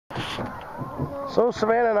So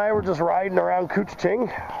Savannah and I were just riding around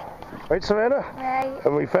Couchiching, right, Savannah? Right.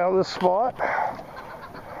 And we found this spot.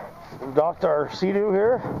 We docked our Sea-Doo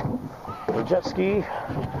here, the jet ski.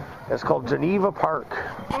 It's called Geneva Park.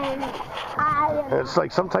 And it's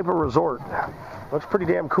like some type of resort. Looks pretty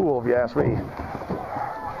damn cool if you ask me.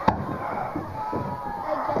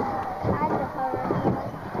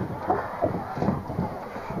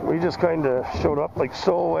 We just kind of showed up like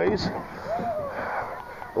stowaways.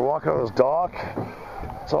 We're walking on this dock.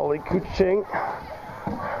 It's all Lake Couchiching.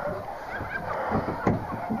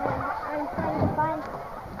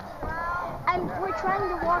 We're trying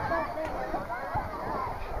to walk up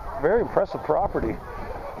there. Very impressive property.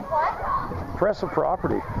 What? Impressive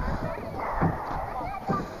property.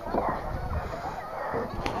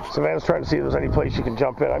 Savannah's trying to see if there's any place you can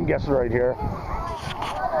jump in. I'm guessing right here.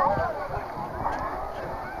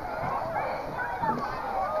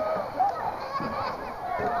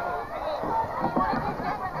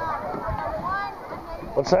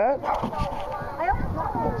 What's that? I don't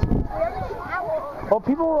know. Well,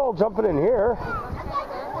 people were all jumping in here. Well,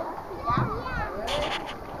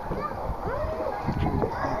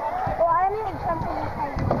 I'm going to jump in.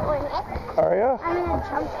 Are ya? I'm going to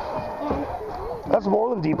jump in. That's more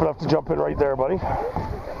than deep enough to jump in right there, buddy.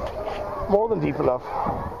 More than deep enough.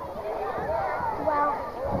 Well,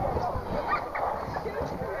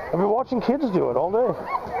 I've been watching kids do it all day.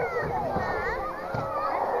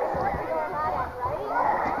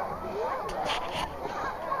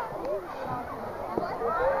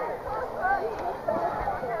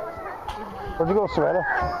 Where'd you go, Savannah?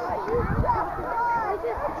 I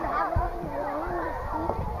just traveling around to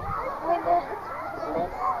see where this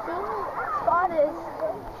spot is,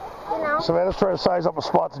 you know. Savannah's trying to size up a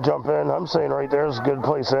spot to jump in. I'm saying right there is a good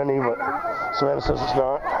place any, but Savannah says it's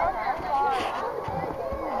not.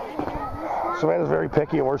 Savannah's very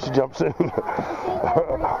picky on where she jumps in.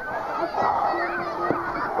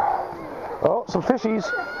 Oh, some fishies.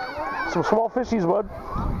 Some small fishies, bud.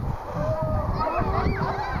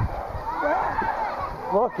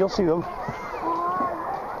 Look, you'll see them.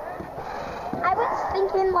 I was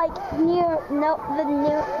thinking like near no diving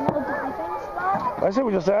spot. I say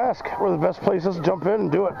we just ask where the best place is to jump in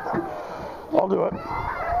and do it. I'll do it.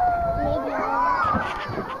 Maybe.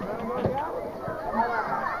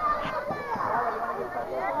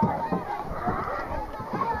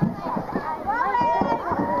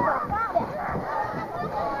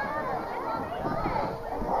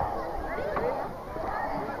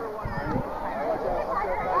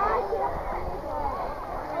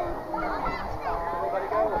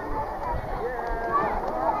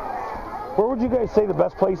 Where would you guys say the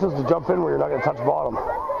best place is to jump in where you're not going to touch bottom?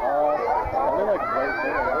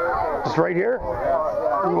 Just right here?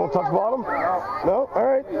 You won't touch bottom? No? All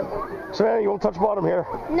right. Savannah, you won't touch bottom here.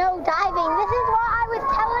 No diving. This is why I was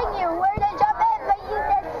telling you where to jump in, but you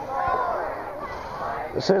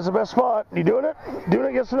said. This is the best spot. You doing it? Doing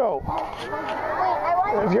it? Yes or no? Wait, I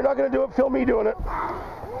want. If you're not going to do it, film me doing it.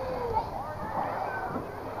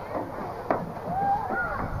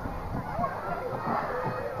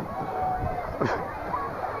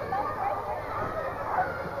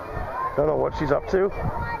 Don't know what she's up to.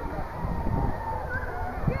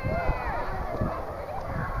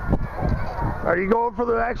 Are you going for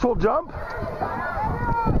the actual jump?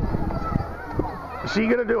 Is she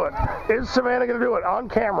gonna do it? Is Savannah gonna do it? On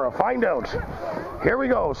camera, find out. Here we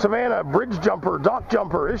go. Savannah, bridge jumper, dock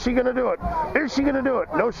jumper. Is she gonna do it? Is she gonna do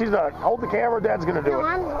it? No, she's not. Hold the camera, Dad's gonna do it.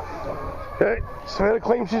 Okay, Savannah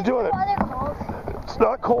claims she's doing it. It's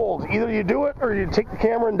not cold. Either you do it or you take the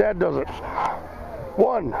camera and Dad does it.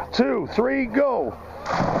 1, 2, 3, go.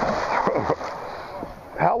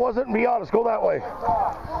 How was it? Be honest. Go that way.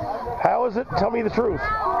 How is it? Tell me the truth.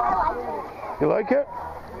 You like it?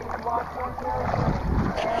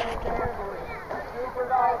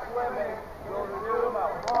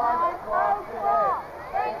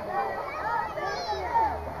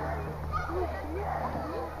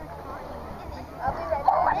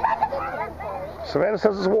 Savannah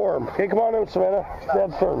says it's warm. Okay, come on out, Savannah. It's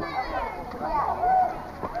Dad's turn.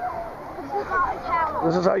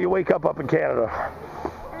 This is how you wake up in Canada.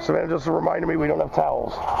 Savannah just reminded me we don't have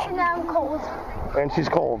towels. And now I'm cold. And she's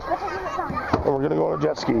cold. And we're gonna go on a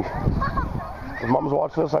jet ski. If Mom's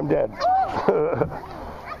watching this, I'm dead.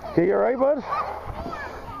 Okay, you alright, bud?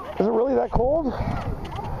 Is it really that cold?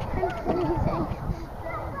 I'm freezing.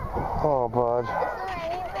 Oh, bud.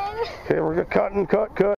 Okay, we're gonna cut.